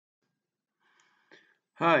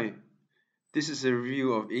Hi, this is a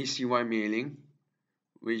review of AcyMailing,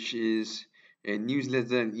 which is a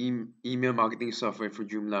newsletter and email marketing software for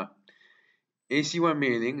Joomla.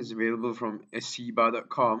 AcyMailing is available from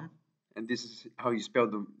scbar.com, and this is how you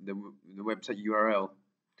spell the website URL.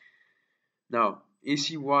 Now,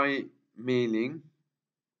 AcyMailing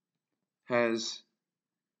has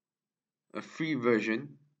a free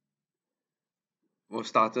version or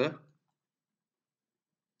starter,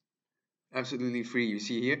 absolutely free. You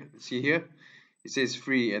see here, it says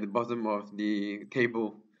free at the bottom of the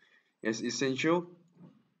table. Yes, essential,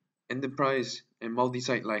 enterprise, and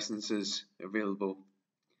multi-site licenses available.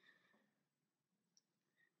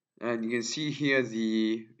 And you can see here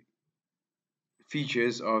the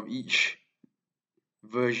features of each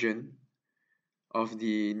version of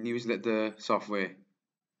the newsletter software.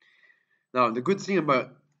 Now, the good thing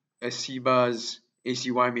about AcyBar's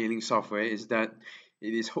AcyMailing software is that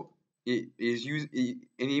it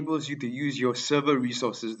enables you to use your server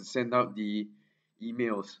resources to send out the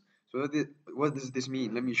emails. So what does this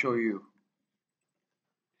mean? Let me show you.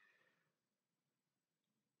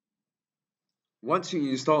 Once you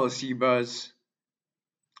install AcyBar's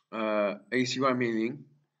AcyMailing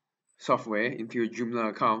software into your Joomla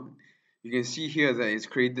account, you can see here that it's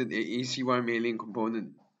created a AcyMailing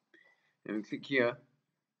component. And we click here,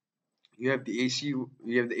 you have the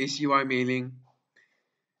AcyMailing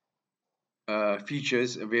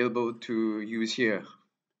features available to use here,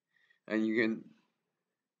 and you can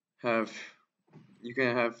have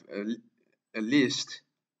a list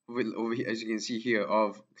over here, as you can see here,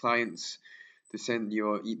 of clients to send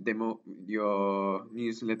your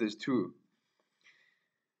newsletters to.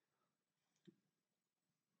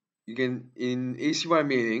 You can, in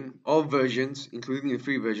AcyMailing, all versions, including the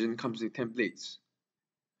free version, comes with templates.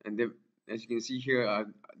 And as you can see here,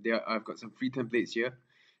 I've got some free templates here,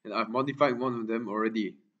 and I've modified one of them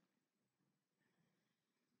already.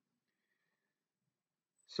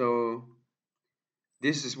 So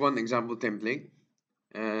this is one example template,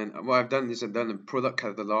 and what I've done is I've done a product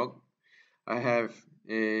catalog. I have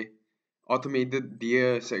a automated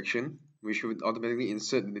dear section, which would automatically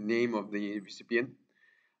insert the name of the recipient.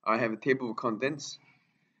 I have a table of contents,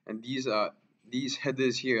 and these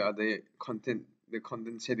headers here are the content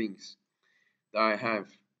settings that I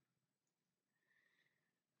have.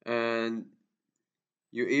 And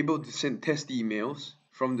you're able to send test emails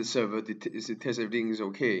from the server to test everything is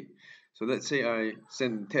okay. So let's say I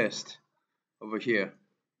send a test over here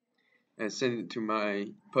and send it to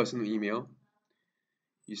my personal email.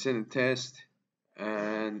 You send a test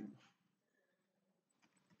and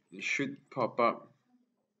it should pop up.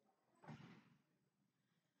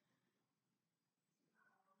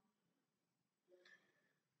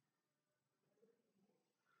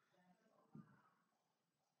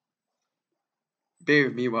 Bear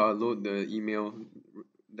with me while I load the email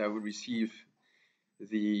that would receive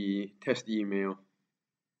the test email.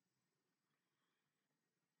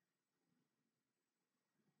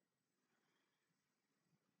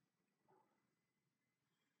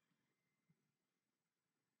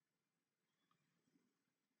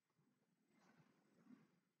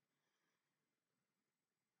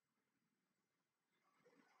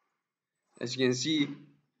 As you can see,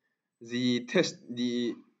 the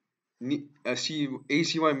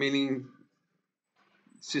AcyMailing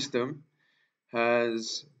system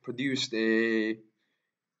has produced a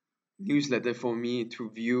newsletter for me to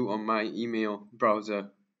view on my email browser.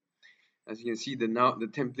 As you can see, the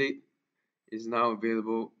template is now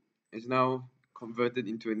available, is now converted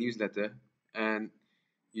into a newsletter, and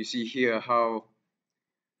you see here how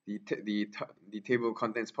the table of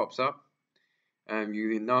contents pops up, and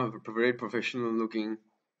you now have a very professional looking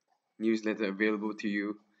newsletter available to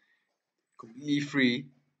you, completely free,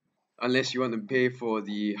 unless you want to pay for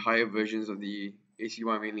the higher versions of the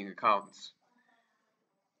AcyMailing accounts.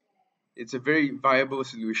 It's a very viable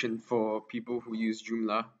solution for people who use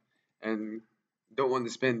Joomla and don't want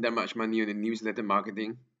to spend that much money on the newsletter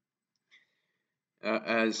marketing,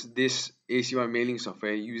 as this AcyMailing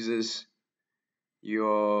software uses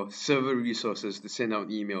your server resources to send out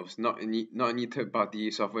emails, not any third-party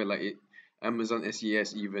software like Amazon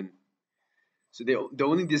SES even. So the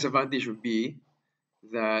only disadvantage would be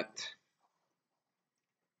that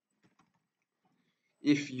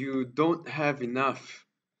if you don't have enough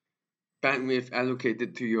bandwidth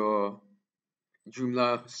allocated to your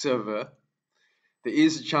Joomla server, there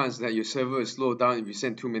is a chance that your server will slow down if you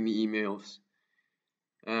send too many emails.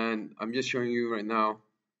 And I'm just showing you right now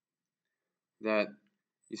that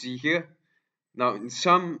you see here. Now in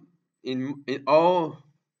all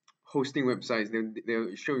hosting websites,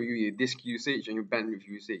 they'll show you your disk usage and your bandwidth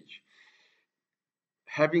usage.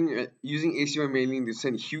 using AcyMailing to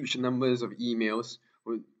send huge numbers of emails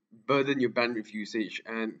would burden your bandwidth usage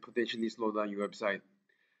and potentially slow down your website.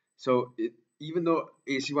 So even though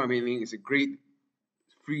AcyMailing is a great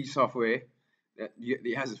free software, that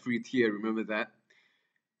it has a free tier, remember that,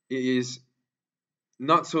 it is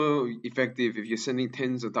not so effective if you're sending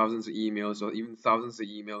tens of thousands of emails or even thousands of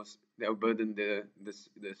emails that will burden the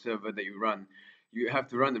server that you run. You have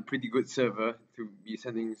to run a pretty good server to be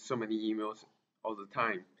sending so many emails all the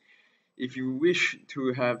time. If you wish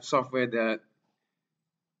to have software that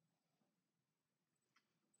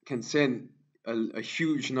can send a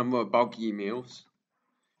huge number of bulk emails,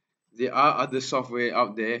 there are other software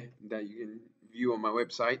out there that you can view on my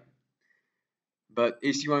website, but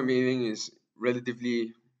AcyMailing is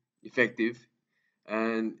relatively effective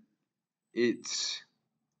and it's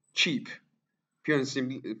cheap. Pure and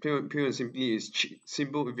simply is cheap,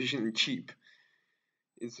 simple, efficient, and cheap.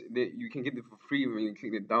 It's that you can get it for free when you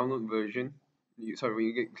click the download version. When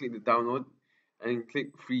you click the download and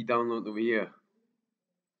click free download over here.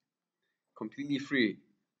 Completely free.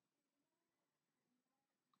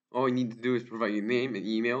 All you need to do is provide your name and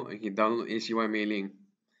email, and you can download AcyMailing.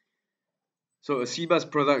 So a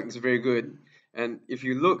CBus product is very good, and if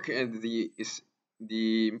you look at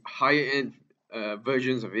the higher end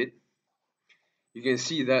versions of it, you can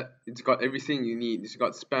see that it's got everything you need. It's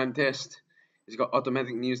got spam test, it's got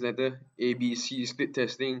automatic newsletter, ABC split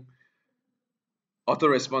testing,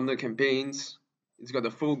 autoresponder campaigns. It's got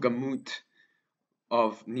the full gamut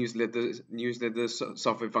of newsletter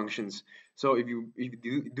software functions. So if you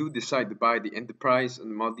do decide to buy the enterprise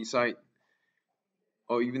and multi-site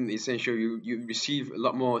or even the essential, you receive a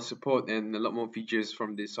lot more support and a lot more features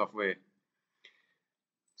from this software.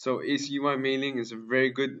 So AcyMailing is a very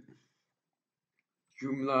good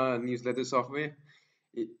Joomla newsletter software.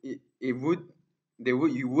 You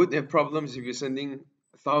would have problems if you're sending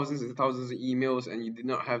thousands and thousands of emails and you did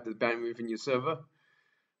not have the bandwidth in your server,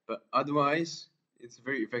 but otherwise it's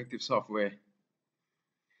very effective software.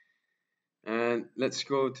 And let's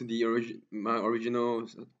go to the my original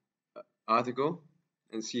article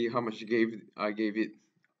and see how much I gave it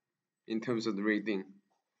in terms of the rating.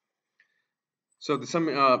 So to sum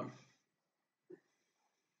it up,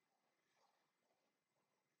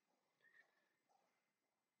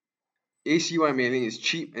 AcyMailing is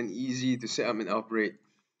cheap and easy to set up and operate.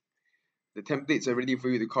 The templates are ready for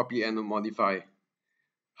you to copy and modify.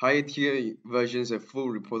 Higher tier versions have full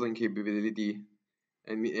reporting capability,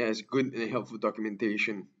 and it has good and helpful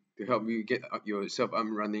documentation to help you get yourself up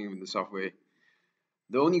and running with the software.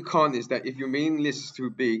 The only con is that if your mailing list is too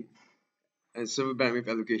big and server bandwidth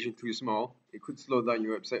allocation too small, it could slow down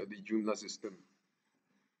your website or the Joomla system.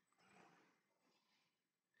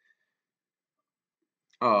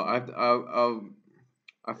 Oh,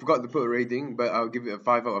 I forgot to put a rating, but I'll give it a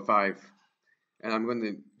 5 out of 5. And I'm going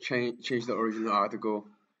to change the original article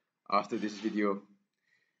after this video.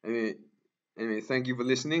 Anyway, thank you for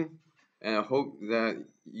listening, and I hope that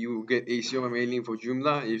you get AcyMailing for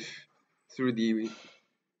Joomla if through the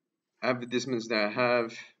advertisements that I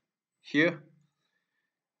have here.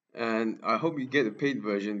 And I hope you get a paid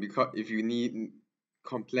version, because if you need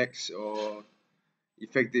complex or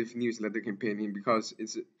effective newsletter campaigning, because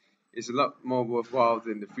it's a lot more worthwhile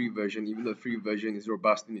than the free version, even though the free version is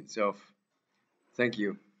robust in itself. Thank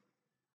you.